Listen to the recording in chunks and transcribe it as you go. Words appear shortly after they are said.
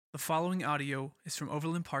The following audio is from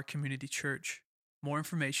Overland Park Community Church. More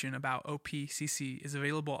information about OPCC is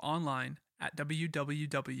available online at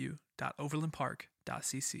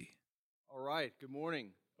www.overlandpark.cc. All right, good morning,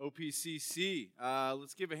 OPCC.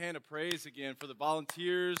 Let's give a hand of praise again for the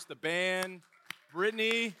volunteers, the band,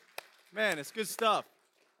 Brittany. Man, it's good stuff.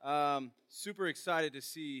 Super excited to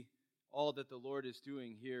see all that the Lord is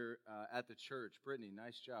doing here at the church. Brittany,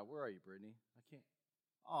 nice job. Where are you, Brittany? I can't.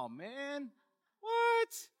 Oh, man.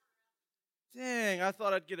 What? Dang, I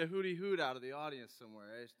thought I'd get a hooty hoot out of the audience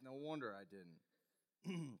somewhere. No wonder I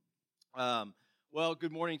didn't. Well,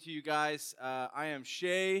 good morning to you guys. I am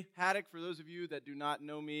Shay Haddock. For those of you that do not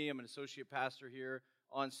know me, I'm an associate pastor here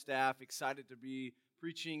on staff. Excited to be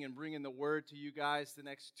preaching and bringing the word to you guys the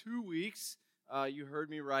next 2 weeks. You heard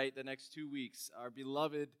me right, the next 2 weeks. Our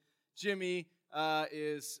beloved Jimmy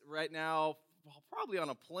is right now probably on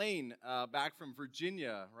a plane back from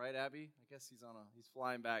Virginia, right, Abby? I guess he's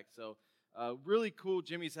flying back. So really cool.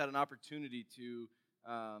 Jimmy's had an opportunity to,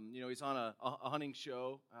 he's on a hunting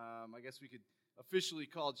show. I guess we could officially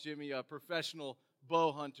call Jimmy a professional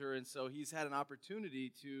bow hunter, and so he's had an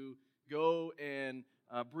opportunity to go and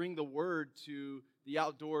bring the word to the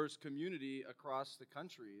outdoors community across the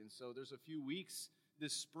country. And so there's a few weeks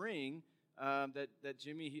this spring that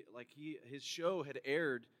Jimmy, his show had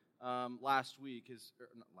aired last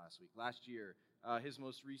year, his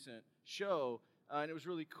most recent show, and it was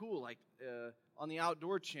really cool. On the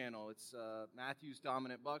Outdoor Channel, it's Matthew's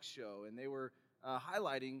Dominant Buck show, and they were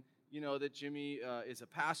highlighting, that Jimmy is a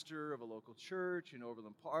pastor of a local church in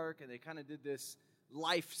Overland Park, and they kind of did this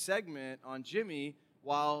life segment on Jimmy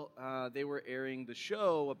while they were airing the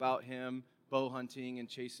show about him bow hunting and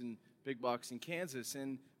chasing big bucks in Kansas.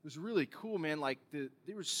 And it was really cool, man. There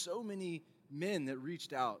were so many men that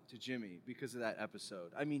reached out to Jimmy because of that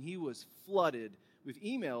episode. I mean, he was flooded with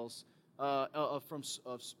emails from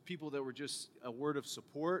people that were just a word of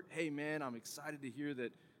support. Hey, man, I'm excited to hear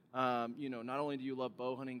that, not only do you love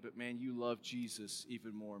bow hunting, but, man, you love Jesus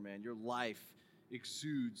even more, man. Your life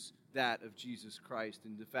exudes that of Jesus Christ,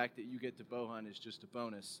 and the fact that you get to bow hunt is just a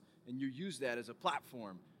bonus, and you use that as a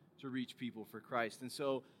platform to reach people for Christ. And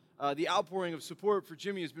so the outpouring of support for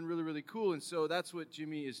Jimmy has been really, really cool, and so that's what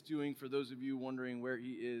Jimmy is doing. For those of you wondering where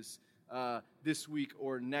he is this week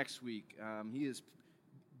or next week, he is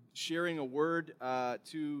sharing a word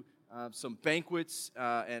to some banquets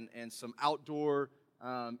and some outdoor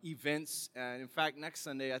events. And in fact, next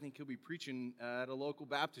Sunday, I think he'll be preaching at a local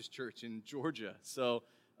Baptist church in Georgia. So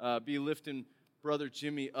be lifting Brother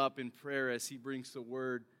Jimmy up in prayer as he brings the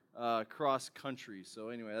word cross country. So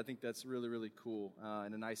anyway, I think that's really, really cool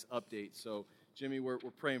and a nice update. So Jimmy, we're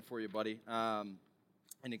praying for you, buddy, and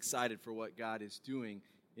excited for what God is doing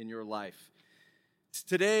in your life.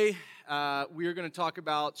 Today, we are going to talk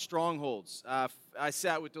about strongholds. I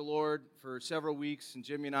sat with the Lord for several weeks, and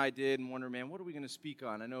Jimmy and I did, and wondered, man, what are we going to speak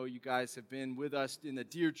on? I know you guys have been with us in the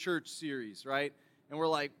Dear Church series, right? And we're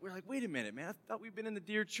like, wait a minute, man, I thought we've been in the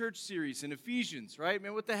Dear Church series in Ephesians, right?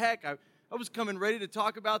 Man, what the heck? I was coming ready to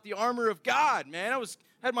talk about the armor of God, man. I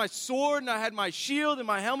had my sword, and I had my shield, and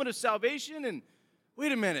my helmet of salvation, and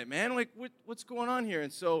wait a minute, man, what's going on here?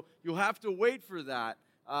 And so you'll have to wait for that.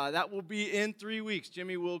 That will be in 3 weeks.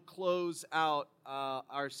 Jimmy will close out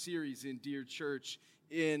our series in Dear Church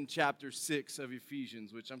in chapter 6 of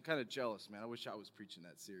Ephesians, which I'm kind of jealous, man. I wish I was preaching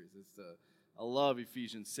that series. I love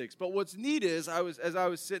Ephesians 6. But what's neat is, as I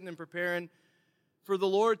was sitting and preparing for the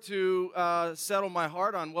Lord to settle my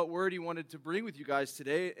heart on what word He wanted to bring with you guys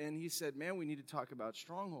today, and He said, man, we need to talk about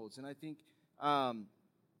strongholds. And I think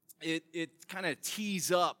it kind of tees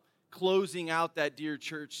up closing out that Dear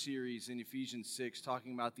Church series in Ephesians 6,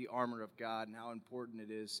 talking about the armor of God and how important it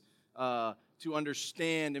is to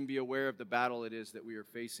understand and be aware of the battle it is that we are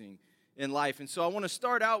facing in life. And so I want to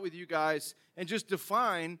start out with you guys and just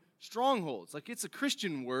define strongholds. It's a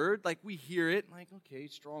Christian word. We hear it, okay,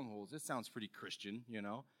 strongholds. That sounds pretty Christian,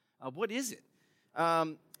 What is it?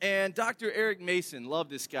 And Dr. Eric Mason, love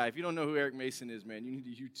this guy. If you don't know who Eric Mason is, man, you need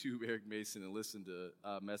to YouTube Eric Mason and listen to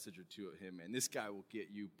a message or two of him, man. This guy will get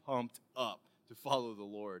you pumped up to follow the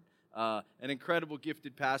Lord. An incredible,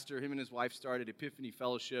 gifted pastor. Him and his wife started Epiphany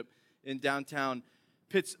Fellowship in downtown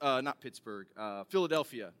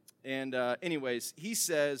Philadelphia. And anyways, he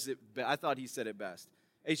says, I thought he said it best.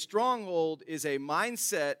 A stronghold is a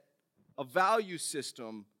mindset, a value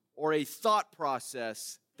system, or a thought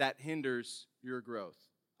process that hinders your growth.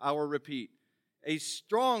 I will repeat. A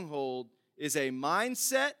stronghold is a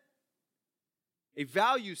mindset, a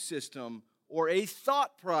value system, or a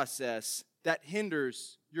thought process that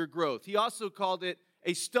hinders your growth. He also called it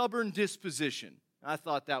a stubborn disposition. I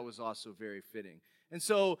thought that was also very fitting. And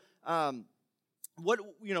so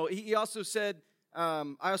he also said, I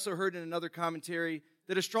also heard in another commentary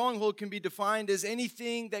that a stronghold can be defined as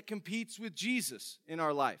anything that competes with Jesus in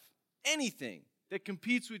our life. Anything that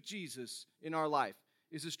competes with Jesus in our life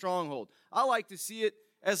is a stronghold. I like to see it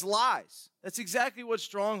as lies. That's exactly what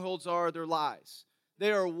strongholds are. They're lies.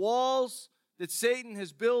 They are walls that Satan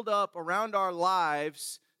has built up around our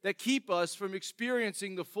lives that keep us from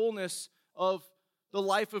experiencing the fullness of the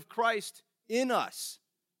life of Christ in us.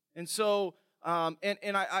 And so,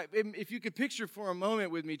 if you could picture for a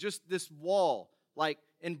moment with me just this wall,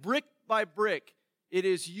 and brick by brick, it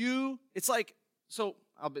is you. It's like,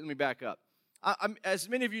 let me back up. As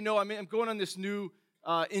many of you know, I'm going on this new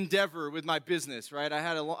endeavor with my business, right? I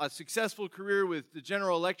had a successful career with the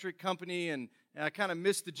General Electric company, and I kind of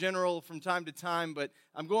missed the General from time to time, but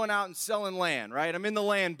I'm going out and selling land, right? I'm in the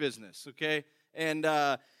land business, okay? And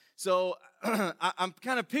so I'm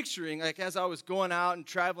kind of picturing, as I was going out and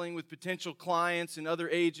traveling with potential clients and other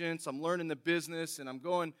agents, I'm learning the business, and I'm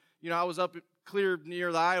going, I was up clear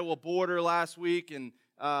near the Iowa border last week and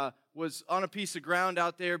was on a piece of ground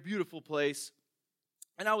out there, beautiful place.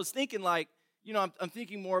 And I was thinking I'm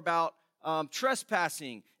thinking more about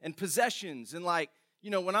trespassing and possessions. And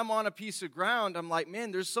when I'm on a piece of ground, I'm like,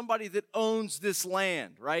 man, there's somebody that owns this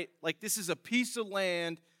land, right? This is a piece of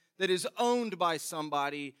land that is owned by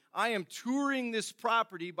somebody. I am touring this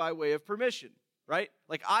property by way of permission, right?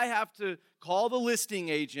 I have to call the listing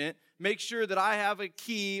agent, make sure that I have a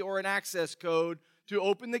key or an access code to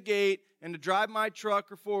open the gate and to drive my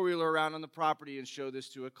truck or four-wheeler around on the property and show this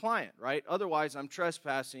to a client, right? Otherwise, I'm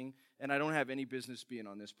trespassing and I don't have any business being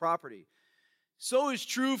on this property. So is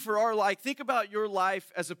true for our life. Think about your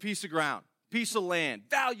life as a piece of ground, piece of land,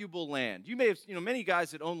 valuable land. You may have, many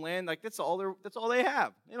guys that own land, that's all they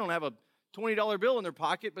have. They don't have a $20 bill in their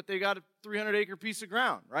pocket, but they got a 300-acre piece of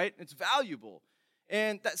ground, right? It's valuable.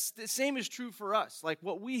 And that's the same is true for us.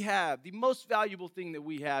 What we have, the most valuable thing that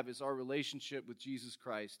we have is our relationship with Jesus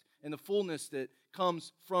Christ and the fullness that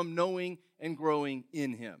comes from knowing and growing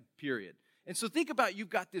in Him, period. And so think about, you've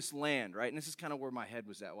got this land, right? And this is kind of where my head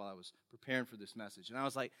was at while I was preparing for this message. And I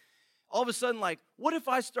was like, all of a sudden, what if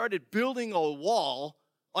I started building a wall,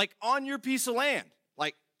 on your piece of land?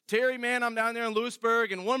 Terry, man, I'm down there in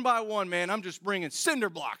Lewisburg, and one by one, man, I'm just bringing cinder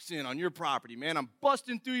blocks in on your property, man. I'm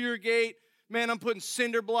busting through your gate. Man, I'm putting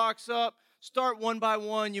cinder blocks up. Start one by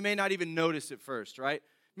one. You may not even notice at first, right?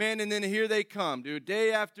 Man, and then here they come, dude.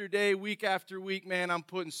 Day after day, week after week, man, I'm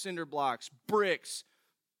putting cinder blocks, bricks,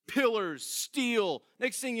 pillars, steel.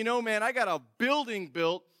 Next thing you know, man, I got a building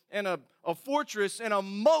built and a fortress and a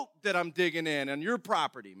moat that I'm digging in on your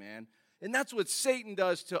property, man. And that's what Satan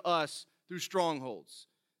does to us through strongholds.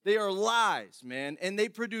 They are lies, man, and they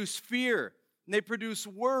produce fear, and they produce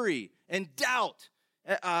worry and doubt.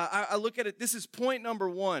 I look at it, this is point number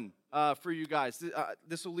one for you guys.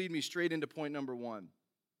 This will lead me straight into point number one.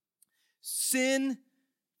 Sin,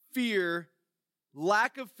 fear,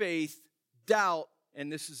 lack of faith, doubt,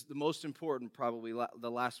 and this is the most important, probably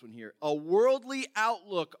the last one here. A worldly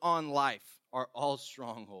outlook on life are all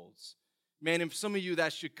strongholds. Man, and for some of you,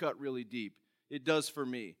 that should cut really deep. It does for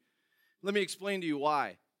me. Let me explain to you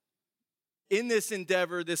why. In this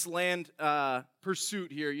endeavor, this land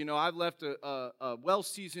pursuit here, I've left a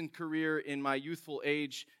well-seasoned career in my youthful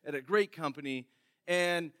age at a great company,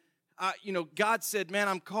 and God said, man,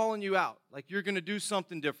 I'm calling you out. You're going to do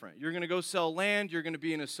something different. You're going to go sell land. You're going to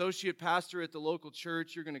be an associate pastor at the local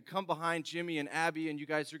church. You're going to come behind Jimmy and Abby, and you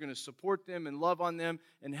guys are going to support them and love on them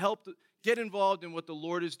and help get involved in what the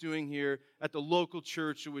Lord is doing here at the local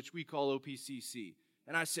church, which we call OPCC.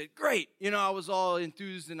 And I said, great. I was all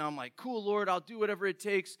enthused, and I'm like, cool, Lord, I'll do whatever it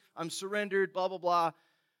takes. I'm surrendered, blah, blah, blah.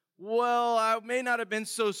 Well, I may not have been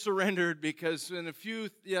so surrendered because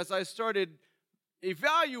as I started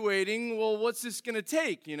evaluating, well, what's this going to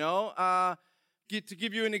take, To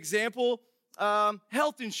give you an example,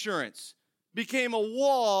 health insurance became a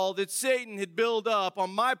wall that Satan had built up on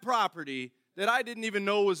my property that I didn't even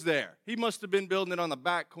know was there. He must have been building it on the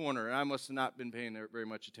back corner, and I must have not been paying very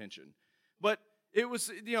much attention. But it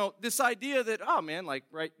was, this idea that, oh, man,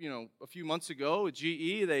 a few months ago at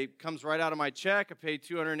GE, comes right out of my check. I paid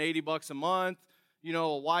 $280 a month,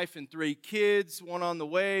 a wife and 3 kids, one on the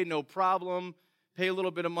way, no problem. Pay a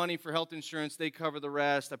little bit of money for health insurance. They cover the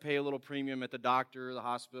rest. I pay a little premium at the doctor, the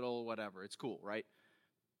hospital, whatever. It's cool, right?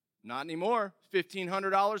 Not anymore.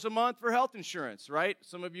 $1,500 a month for health insurance, right?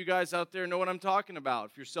 Some of you guys out there know what I'm talking about.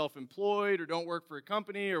 If you're self-employed or don't work for a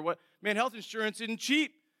company or what, man, health insurance isn't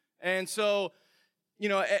cheap. And so,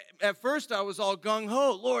 at first I was all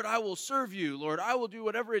gung-ho. Lord, I will serve you. Lord, I will do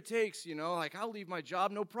whatever it takes, I'll leave my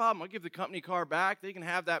job, no problem. I'll give the company car back. They can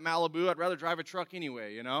have that Malibu. I'd rather drive a truck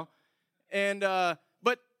anyway, And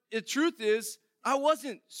but the truth is, I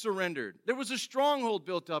wasn't surrendered. There was a stronghold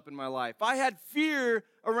built up in my life. I had fear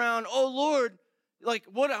around, oh Lord, like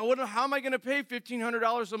how am I going to pay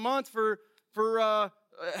 $1,500 a month for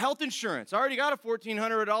health insurance? I already got a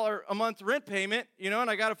 $1,400 a month rent payment, and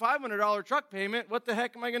I got a $500 truck payment. What the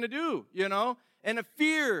heck am I going to do, And a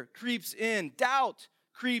fear creeps in, doubt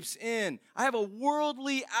creeps in. I have a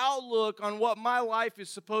worldly outlook on what my life is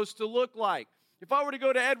supposed to look like. If I were to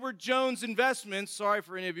go to Edward Jones Investments, sorry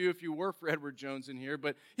for any of you if you work for Edward Jones in here,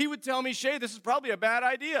 but he would tell me, Shay, this is probably a bad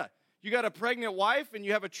idea. You got a pregnant wife and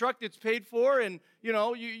you have a truck that's paid for, and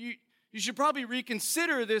you should probably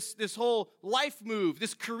reconsider this whole life move,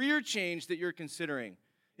 this career change that you're considering.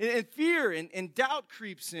 And fear and doubt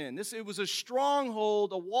creeps in. It was a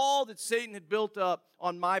stronghold, a wall that Satan had built up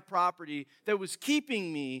on my property that was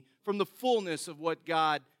keeping me from the fullness of what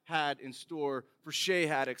God had in store for Shay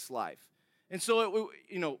Haddock's life. And so,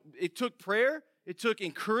 it took prayer, it took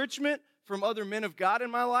encouragement from other men of God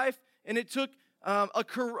in my life, and it took a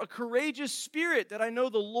courageous spirit that I know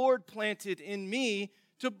the Lord planted in me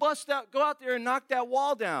to go out there and knock that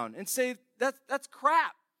wall down and say, that's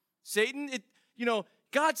crap. Satan,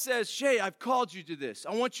 God says, Shay, I've called you to this.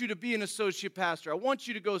 I want you to be an associate pastor. I want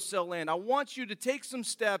you to go sell land. I want you to take some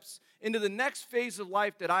steps into the next phase of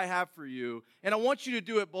life that I have for you, and I want you to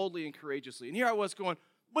do it boldly and courageously. And here I was going,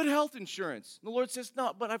 but health insurance. And the Lord says,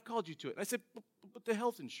 no, but I've called you to it. And I said, but the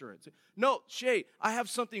health insurance. No, Shay, I have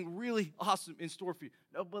something really awesome in store for you.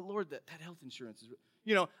 No, but Lord, that health insurance is,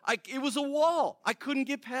 it was a wall. I couldn't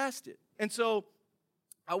get past it. And so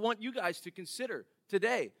I want you guys to consider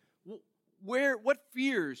today, what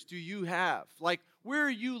fears do you have? Like, where are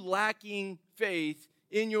you lacking faith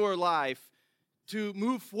in your life to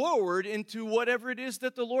move forward into whatever it is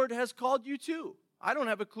that the Lord has called you to? I don't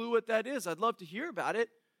have a clue what that is. I'd love to hear about it.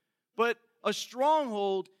 But a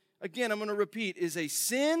stronghold, again, I'm going to repeat, is a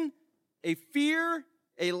sin, a fear,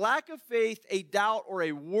 a lack of faith, a doubt, or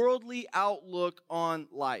a worldly outlook on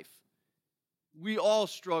life. We all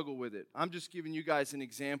struggle with it. I'm just giving you guys an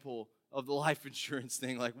example of the life insurance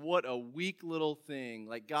thing. Like, what a weak little thing.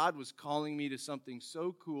 Like, God was calling me to something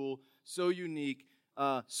so cool, so unique,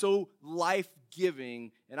 so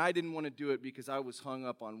life-giving, and I didn't want to do it because I was hung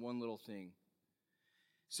up on one little thing.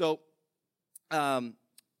 So,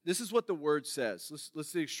 this is what the Word says.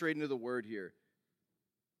 Let's dig straight into the Word here.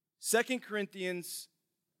 2 Corinthians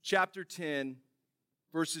chapter 10,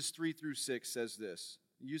 verses 3 through 6 says this.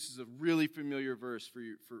 It uses a really familiar verse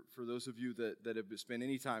for those of you that have spent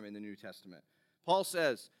any time in the New Testament. Paul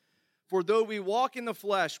says, "For though we walk in the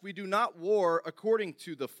flesh, we do not war according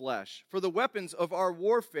to the flesh. For the weapons of our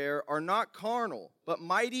warfare are not carnal, but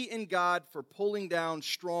mighty in God for pulling down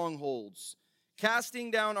strongholds,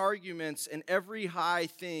 casting down arguments and every high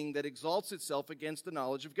thing that exalts itself against the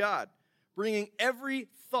knowledge of God, bringing every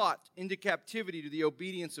thought into captivity to the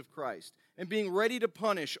obedience of Christ, and being ready to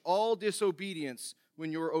punish all disobedience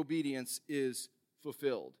when your obedience is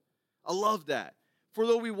fulfilled." I love that. For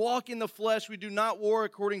though we walk in the flesh, we do not war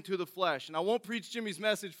according to the flesh. And I won't preach Jimmy's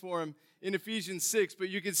message for him in Ephesians 6, but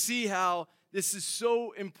you can see how this is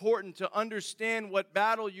so important to understand what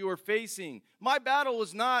battle you are facing. My battle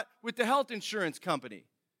was not with the health insurance company.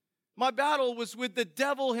 My battle was with the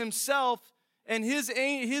devil himself and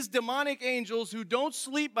his demonic angels who don't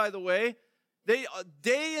sleep, by the way. They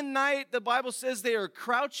day and night, the Bible says they are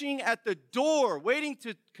crouching at the door, waiting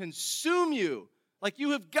to consume you. Like,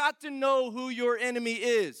 you have got to know who your enemy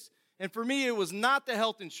is. And for me, it was not the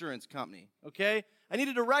health insurance company, okay? I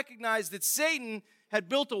needed to recognize that Satan had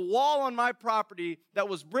built a wall on my property that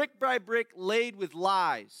was brick by brick laid with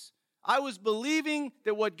lies. I was believing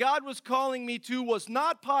that what God was calling me to was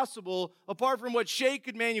not possible apart from what Shay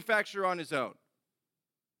could manufacture on his own.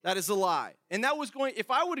 That is a lie. And that was if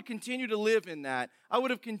I would have continued to live in that, I would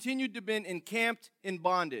have continued to been encamped in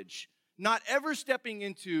bondage, not ever stepping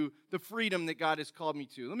into the freedom that God has called me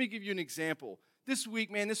to. Let me give you an example. This week,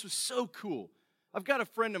 man, this was so cool. I've got a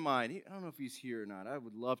friend of mine. I don't know if he's here or not. I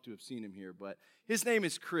would love to have seen him here, but his name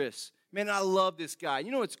is Chris. Man, I love this guy. You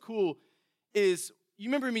know what's cool is, you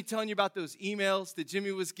remember me telling you about those emails that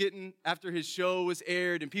Jimmy was getting after his show was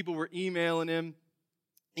aired and people were emailing him,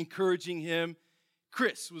 encouraging him?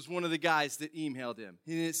 Chris was one of the guys that emailed him.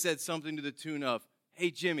 And it said something to the tune of, "Hey,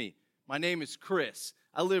 Jimmy, my name is Chris.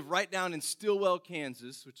 I live right down in Stillwell,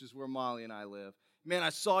 Kansas," which is where Molly and I live. "Man, I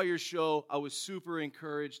saw your show. I was super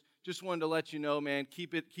encouraged. Just wanted to let you know, man,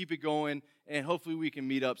 keep it going, and hopefully we can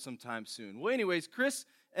meet up sometime soon." Well, anyways, Chris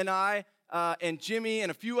and I and Jimmy and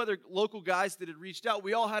a few other local guys that had reached out,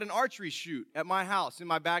 we all had an archery shoot at my house in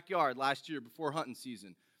my backyard last year before hunting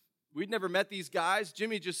season. We'd never met these guys.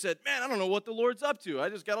 Jimmy just said, man, I don't know what the Lord's up to. I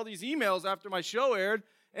just got all these emails after my show aired,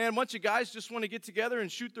 and a bunch of guys just want to get together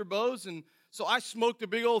and shoot their bows. And so I smoked a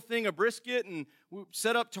big old thing of brisket, and we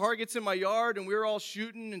set up targets in my yard, and we were all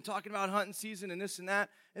shooting and talking about hunting season and this and that.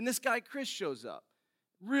 And this guy, Chris, shows up.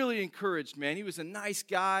 Really encouraged, man. He was a nice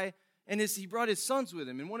guy, and he brought his sons with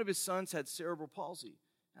him, and one of his sons had cerebral palsy.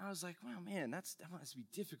 And I was like, wow, man, that must be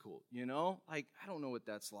difficult, you know? Like, I don't know what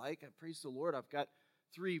that's like. I praise the Lord. I've got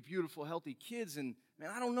 3 beautiful, healthy kids, and,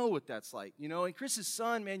 man, I don't know what that's like, you know? And Chris's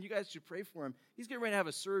son, man, you guys should pray for him. He's getting ready to have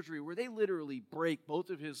a surgery where they literally break both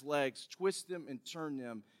of his legs, twist them and turn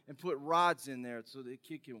them, and put rods in there so the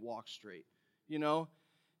kid can walk straight, you know?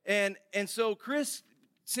 And so Chris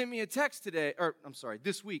sent me a text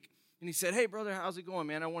this week, and he said, hey, brother, how's it going,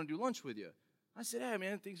 man? I want to do lunch with you. I said, hey,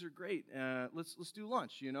 man, things are great. Let's do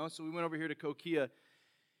lunch, you know? So we went over here to Kokia,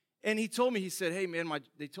 and he told me, he said, hey, man,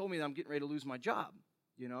 they told me that I'm getting ready to lose my job.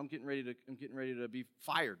 You know, I'm getting ready to be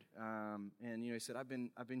fired. And, you know, he said, I've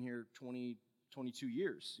been here 22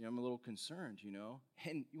 years. You know, I'm a little concerned, you know.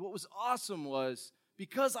 And what was awesome was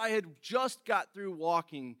because I had just got through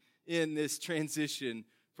walking in this transition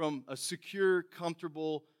from a secure,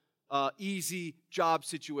 comfortable, easy job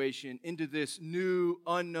situation into this new,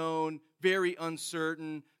 unknown, very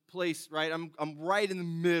uncertain place, right? I'm right in the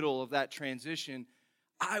middle of that transition.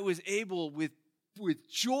 I was able with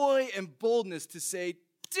joy and boldness to say,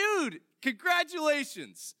 dude,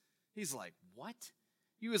 congratulations. He's like, what?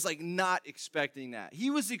 He was like not expecting that. He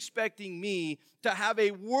was expecting me to have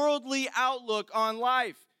a worldly outlook on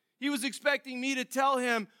life. He was expecting me to tell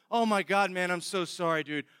him, oh my God, man, I'm so sorry,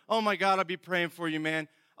 dude. Oh my God, I'll be praying for you, man.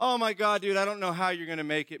 Oh my God, dude, I don't know how you're going to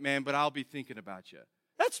make it, man, but I'll be thinking about you.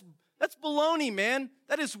 That's baloney, man.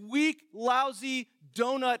 That is weak, lousy,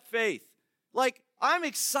 donut faith. Like, I'm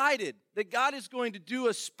excited that God is going to do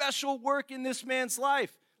a special work in this man's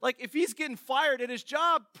life. Like, if he's getting fired at his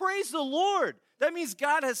job, praise the Lord. That means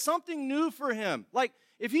God has something new for him. Like,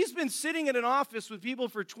 if he's been sitting in an office with people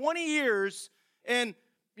for 20 years and,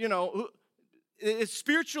 you know, is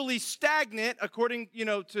spiritually stagnant, according, you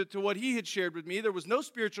know, to what he had shared with me, there was no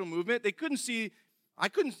spiritual movement. He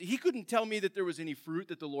couldn't tell me that there was any fruit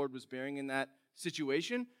that the Lord was bearing in that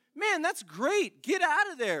situation. Man, that's great. Get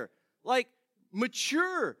out of there. Like,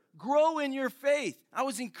 mature, grow in your faith. I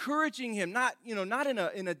was encouraging him, not in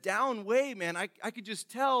a down way, man. I could just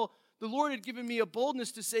tell the Lord had given me a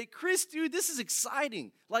boldness to say, Chris, dude, this is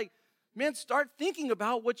exciting. Like, man, start thinking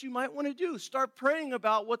about what you might want to do. Start praying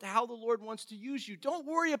about how the Lord wants to use you. Don't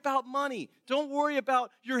worry about money. Don't worry about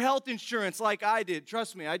your health insurance like I did.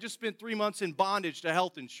 Trust me, I just spent 3 months in bondage to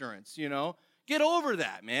health insurance, you know. Get over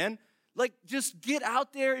that, man. Like, just get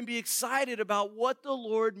out there and be excited about what the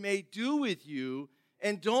Lord may do with you,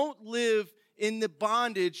 and don't live in the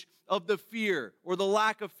bondage of the fear or the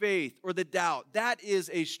lack of faith or the doubt. That is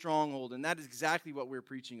a stronghold, and that is exactly what we're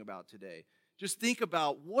preaching about today. Just think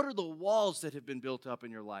about what are the walls that have been built up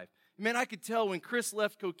in your life. Man, I could tell when Chris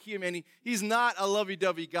left Kokia, man, he's not a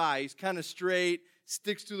lovey-dovey guy. He's kind of straight,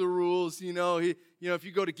 sticks to the rules, you know. If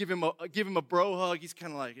you go to give him a bro hug, he's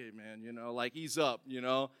kind of like, hey, man, you know, like he's up, you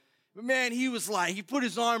know. But, man, he put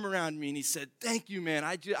his arm around me and he said, thank you, man.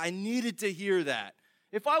 I needed to hear that.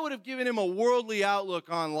 If I would have given him a worldly outlook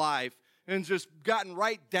on life and just gotten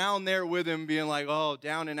right down there with him, being like, oh,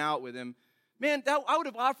 down and out with him, man, I would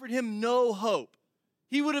have offered him no hope.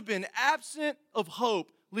 He would have been absent of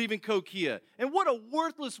hope leaving Kokia. And what a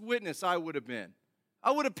worthless witness I would have been.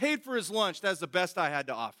 I would have paid for his lunch. That's the best I had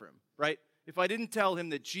to offer him, right? If I didn't tell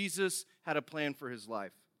him that Jesus had a plan for his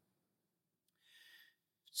life.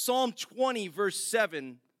 Psalm 20, verse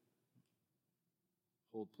 7.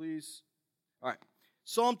 Hold, please. All right.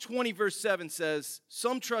 Psalm 20, verse 7 says,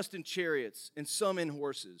 some trust in chariots and some in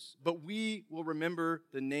horses, but we will remember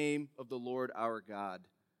the name of the Lord our God.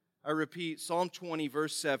 I repeat, Psalm 20,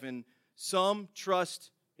 verse 7, some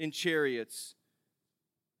trust in chariots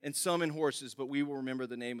and some in horses, but we will remember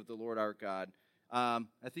the name of the Lord our God. I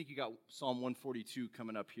think you got Psalm 142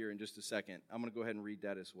 coming up here in just a second. I'm going to go ahead and read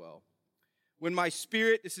that as well. When my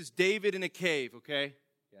spirit, this is David in a cave, okay?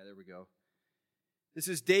 Yeah, there we go. This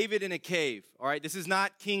is David in a cave, all right? This is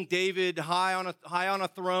not King David high on a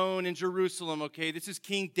throne in Jerusalem, okay? This is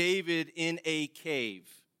King David in a cave,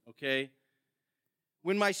 okay?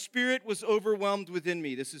 When my spirit was overwhelmed within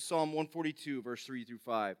me, this is Psalm 142, verse 3 through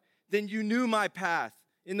 5. Then you knew my path.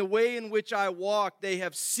 In the way in which I walk, they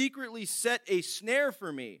have secretly set a snare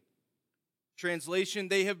for me. Translation,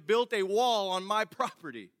 they have built a wall on my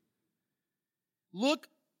property. Look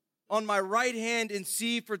on my right hand and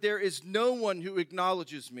see, for there is no one who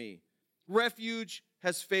acknowledges me. Refuge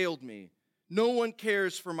has failed me. No one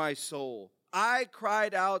cares for my soul. I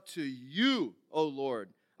cried out to you, O Lord.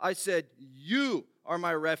 I said, you are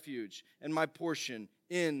my refuge and my portion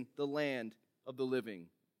in the land of the living.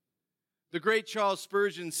 The great Charles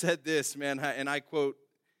Spurgeon said this, man, and I quote,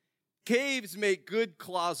 caves make good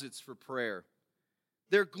closets for prayer.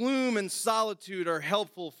 Their gloom and solitude are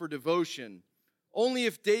helpful for devotion. Only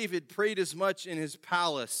if David prayed as much in his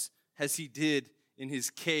palace as he did in his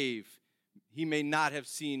cave, he may not have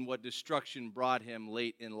seen what destruction brought him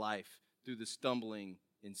late in life through the stumbling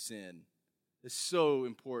in sin. It's so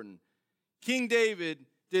important. King David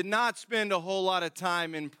did not spend a whole lot of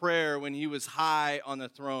time in prayer when he was high on the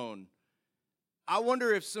throne. I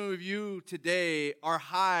wonder if some of you today are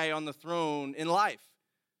high on the throne in life.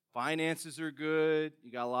 Finances are good.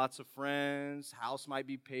 You got lots of friends. House might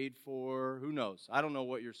be paid for. Who knows? I don't know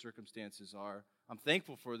what your circumstances are. I'm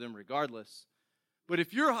thankful for them regardless. But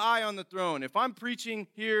if you're high on the throne, if I'm preaching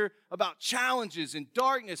here about challenges and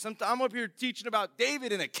darkness, I'm up here teaching about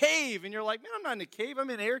David in a cave, and you're like, man, I'm not in a cave. I'm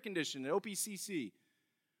in air conditioning at OPCC.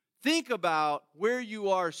 Think about where you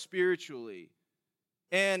are spiritually.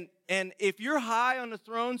 And if you're high on the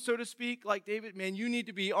throne, so to speak, like David, man, you need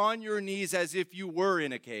to be on your knees as if you were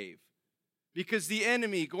in a cave. Because the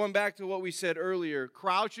enemy, going back to what we said earlier,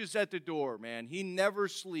 crouches at the door, man. He never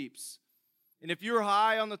sleeps. And if you're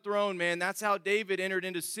high on the throne, man, that's how David entered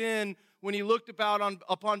into sin when he looked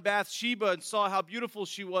upon Bathsheba and saw how beautiful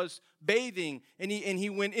she was bathing, and he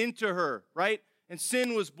went into her, right? And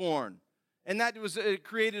sin was born. And that it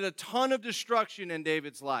created a ton of destruction in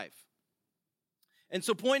David's life. And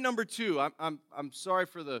so point number 2, I'm sorry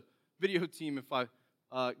for the video team if I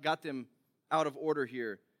got them out of order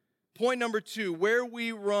here. Point number 2, where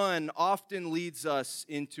we run often leads us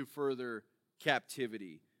into further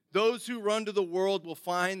captivity. Those who run to the world will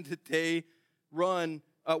find that they run,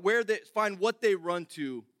 where they find what they run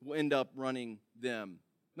to will end up running them.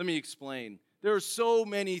 Let me explain. There are so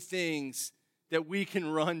many things that we can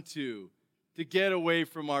run to get away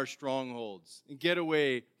from our strongholds and get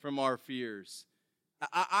away from our fears.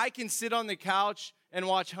 I can sit on the couch and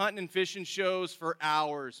watch hunting and fishing shows for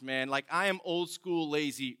hours, man. Like I am old school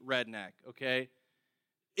lazy redneck, okay?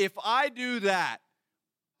 If I do that,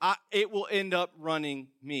 it will end up running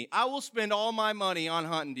me. I will spend all my money on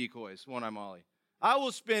hunting decoys, won't I, Molly? I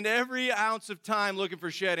will spend every ounce of time looking for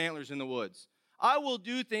shed antlers in the woods. I will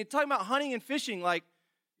do things, talking about hunting and fishing, like,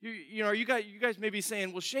 you guys may be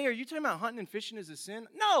saying, well, Shay, are you talking about hunting and fishing is a sin?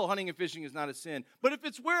 No, hunting and fishing is not a sin. But if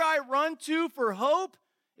it's where I run to for hope,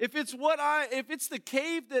 if it's the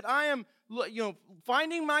cave that I am,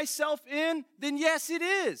 finding myself in, then yes, it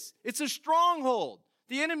is. It's a stronghold.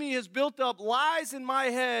 The enemy has built up lies in my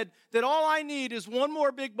head that all I need is one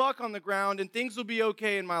more big buck on the ground and things will be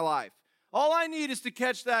okay in my life. All I need is to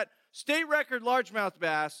catch that state record largemouth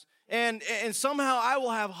bass and somehow I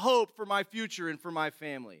will have hope for my future and for my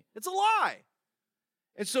family. It's a lie.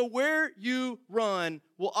 And so where you run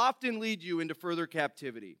will often lead you into further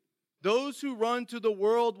captivity. Those who run to the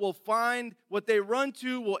world will find what they run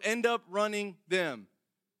to will end up running them.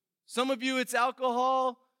 Some of you, it's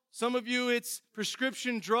alcohol. Some of you, it's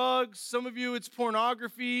prescription drugs. Some of you, it's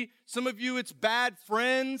pornography. Some of you, it's bad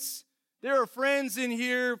friends. There are friends in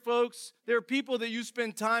here, folks. There are people that you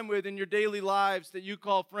spend time with in your daily lives that you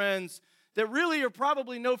call friends that really are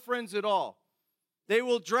probably no friends at all. They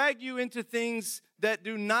will drag you into things that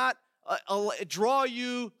do not draw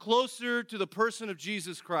you closer to the person of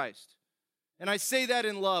Jesus Christ. And I say that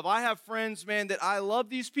in love. I have friends, man, that I love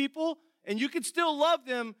these people, and you can still love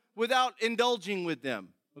them without indulging with them.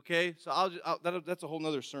 Okay? So that's a whole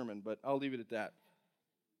nother sermon, but I'll leave it at that.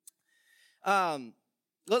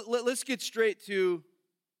 Let's get straight to,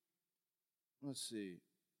 let's see.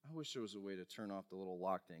 I wish there was a way to turn off the little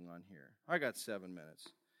lock thing on here. I got 7 minutes.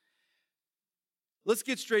 Let's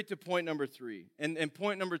get straight to point number 3. And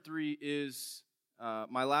point number 3 is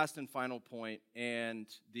my last and final point and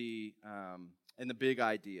the big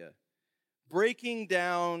idea. Breaking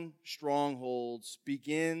down strongholds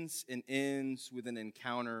begins and ends with an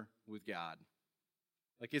encounter with God.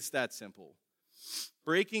 Like it's that simple.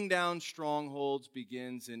 Breaking down strongholds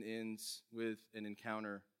begins and ends with an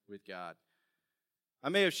encounter with God. I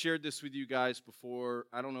may have shared this with you guys before.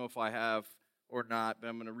 I don't know if I have or not, but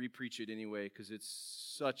I'm going to re-preach it anyway because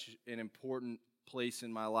it's such an important place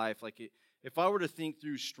in my life. If I were to think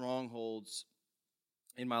through strongholds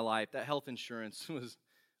in my life, that health insurance was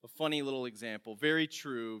a funny little example. Very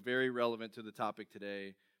true, very relevant to the topic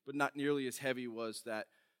today, but not nearly as heavy was that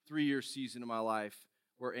 3-year season of my life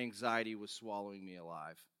where anxiety was swallowing me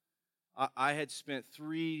alive. I had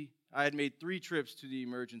made 3 trips to the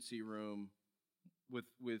emergency room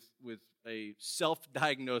with a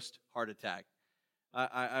self-diagnosed heart attack.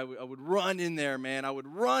 I would run in there, man. I would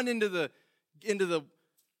run into the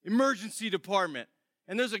emergency department.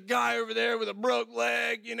 And there's a guy over there with a broke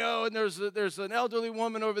leg, and there's an elderly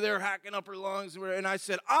woman over there hacking up her lungs. And I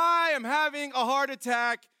said, I am having a heart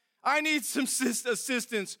attack. I need some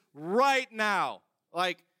assistance right now.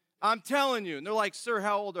 Like, I'm telling you. And they're like, sir,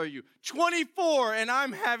 how old are you? 24, and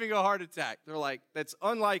I'm having a heart attack. They're like, that's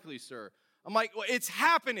unlikely, sir. I'm like, well, it's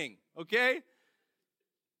happening, okay?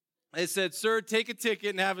 They said, sir, take a ticket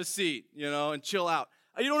and have a seat, and chill out.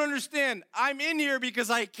 You don't understand. I'm in here because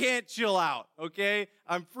I can't chill out, okay?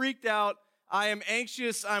 I'm freaked out. I am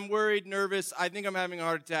anxious. I'm worried, nervous. I think I'm having a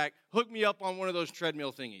heart attack. Hook me up on one of those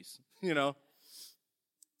treadmill thingies,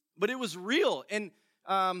 But it was real. And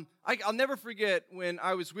I'll never forget when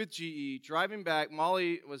I was with GE, driving back.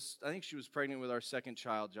 Molly I think she was pregnant with our second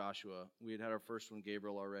child, Joshua. We had our first one,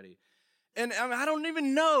 Gabriel, already. And I don't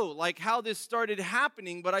even know how this started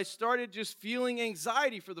happening, but I started just feeling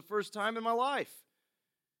anxiety for the first time in my life.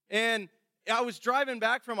 And I was driving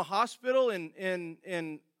back from a hospital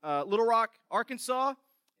in Little Rock, Arkansas,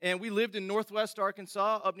 and we lived in northwest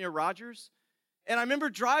Arkansas up near Rogers. And I remember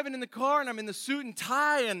driving in the car, and I'm in the suit and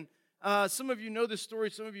tie, and some of you know this story,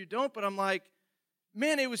 some of you don't, but I'm like,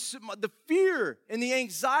 man, it was the fear and the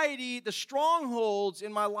anxiety, the strongholds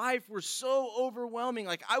in my life were so overwhelming.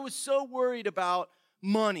 I was so worried about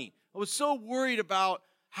money. I was so worried about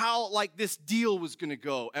how, this deal was going to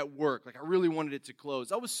go at work. I really wanted it to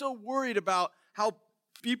close. I was so worried about how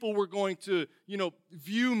people were going to,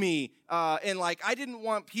 view me. And I didn't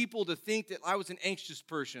want people to think that I was an anxious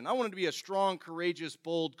person. I wanted to be a strong, courageous,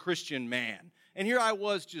 bold Christian man. And here I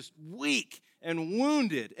was just weak and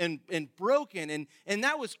wounded and broken. And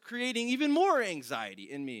that was creating even more anxiety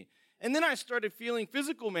in me. And then I started feeling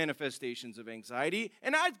physical manifestations of anxiety,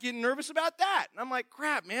 and I'd get nervous about that. And I'm like,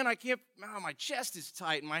 crap, man, I can't, my chest is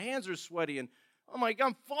tight, and my hands are sweaty, and I'm like,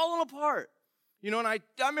 I'm falling apart. And I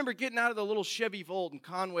remember getting out of the little Chevy Volt in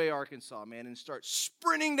Conway, Arkansas, man, and start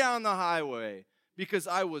sprinting down the highway because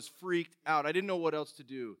I was freaked out. I didn't know what else to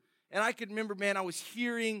do. And I could remember, man, I was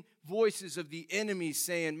hearing voices of the enemy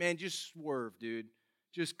saying, man, just swerve, dude.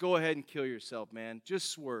 Just go ahead and kill yourself, man. Just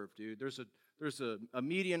swerve, dude. There's a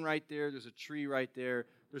median right there. There's a tree right there.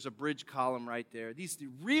 There's a bridge column right there. These are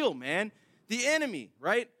real, man. The enemy,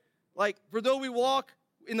 right? For though we walk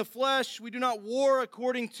in the flesh, we do not war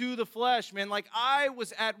according to the flesh, man. I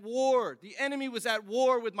was at war. The enemy was at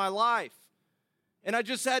war with my life. And I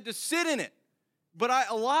just had to sit in it. But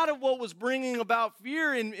a lot of what was bringing about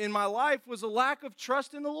fear in my life was a lack of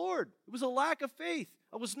trust in the Lord. It was a lack of faith.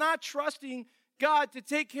 I was not trusting God to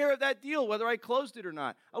take care of that deal, whether I closed it or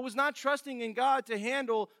not. I was not trusting in God to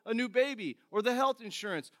handle a new baby or the health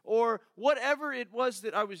insurance or whatever it was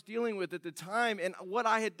that I was dealing with at the time. And what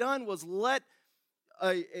I had done was let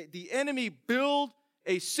the enemy build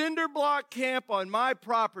a cinder block camp on my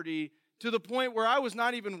property to the point where I was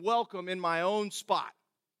not even welcome in my own spot.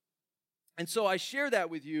 And so I share that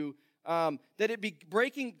with you, that it be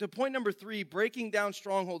breaking, to point number 3, breaking down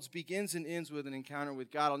strongholds begins and ends with an encounter with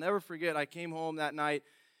God. I'll never forget, I came home that night,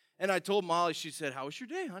 and I told Molly, she said, how was your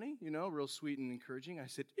day, honey? Real sweet and encouraging. I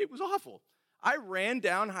said, it was awful. I ran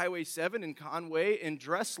down Highway 7 in Conway in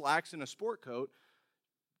dress slacks and a sport coat,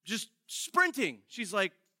 just sprinting. She's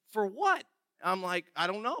like, for what? I'm like, I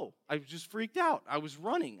don't know. I was just freaked out. I was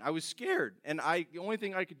running. I was scared. And the only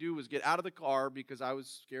thing I could do was get out of the car because I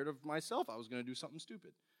was scared of myself. I was going to do something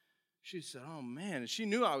stupid. She said, oh, man. And she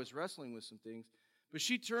knew I was wrestling with some things. But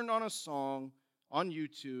she turned on a song on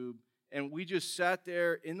YouTube, and we just sat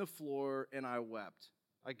there in the floor, and I wept.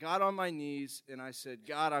 I got on my knees, and I said,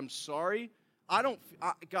 God, I'm sorry.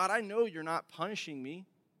 God, I know you're not punishing me.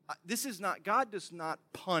 God does not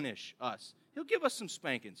punish us. He'll give us some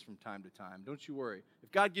spankings from time to time. Don't you worry.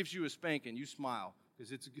 If God gives you a spanking, you smile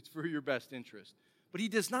because it's for your best interest. But he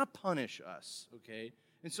does not punish us, okay?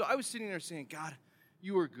 And so I was sitting there saying, God,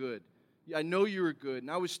 you are good. I know you are good.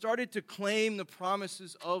 And I started to claim the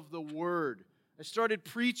promises of the Word. I started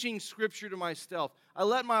preaching Scripture to myself. I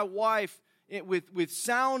let my wife, with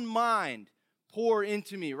sound mind, pour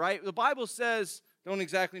into me, right? The Bible says, don't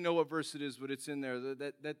exactly know what verse it is, but it's in there,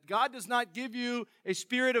 that God does not give you a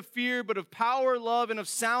spirit of fear, but of power, love, and of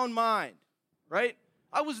sound mind, right?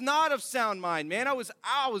 I was not of sound mind, man. I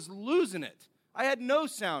was losing it. I had no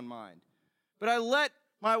sound mind. But I let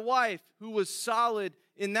my wife, who was solid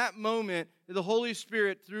in that moment, the Holy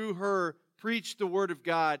Spirit, through her, preach the Word of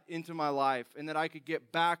God into my life, and that I could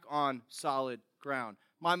get back on solid ground.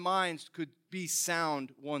 My minds could be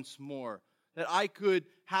sound once more, that I could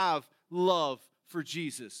have love for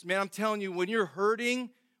Jesus. Man, I'm telling you, when you're hurting,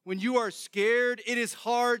 when you are scared, it is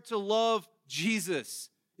hard to love Jesus.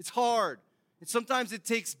 It's hard. And sometimes it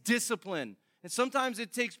takes discipline. And sometimes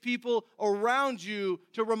it takes people around you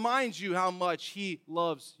to remind you how much He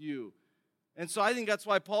loves you. And so I think that's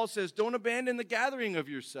why Paul says, don't abandon the gathering of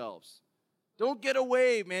yourselves. Don't get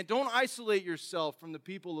away, man. Don't isolate yourself from the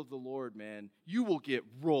people of the Lord, man. You will get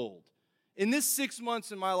rolled. In this 6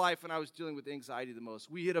 months in my life when I was dealing with anxiety the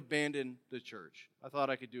most, we had abandoned the church. I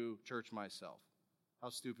thought I could do church myself. How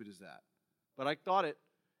stupid is that? But I thought it,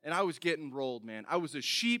 and I was getting rolled, man. I was a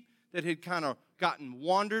sheep that had kind of gotten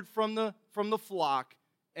wandered from the flock,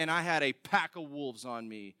 and I had a pack of wolves on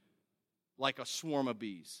me like a swarm of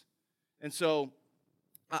bees. And so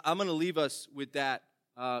I'm going to leave us with that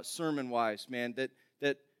sermon-wise, man,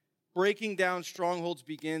 that breaking down strongholds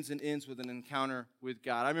begins and ends with an encounter with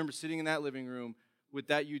God. I remember sitting in that living room with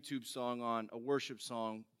that YouTube song on, a worship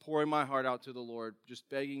song, pouring my heart out to the Lord, just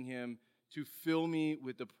begging Him to fill me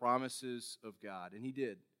with the promises of God. And He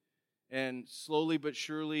did. And slowly but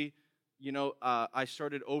surely, I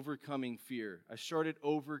started overcoming fear. I started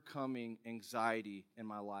overcoming anxiety in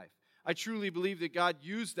my life. I truly believe that God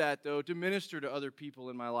used that, though, to minister to other people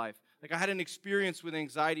in my life. Like, I had an experience with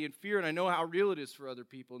anxiety and fear, and I know how real it is for other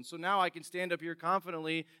people. And so now I can stand up here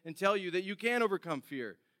confidently and tell you that you can overcome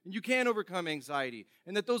fear, and you can overcome anxiety,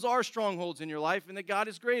 and that those are strongholds in your life, and that God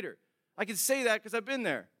is greater. I can say that because I've been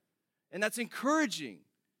there. And that's encouraging,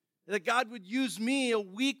 that God would use me, a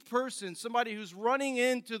weak person, somebody who's running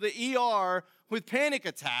into the ER with panic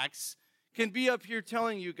attacks, can be up here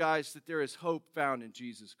telling you guys that there is hope found in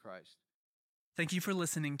Jesus Christ. Thank you for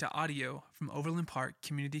listening to audio from Overland Park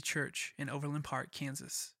Community Church in Overland Park,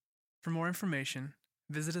 Kansas. For more information,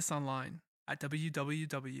 visit us online at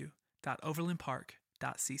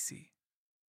www.overlandpark.cc.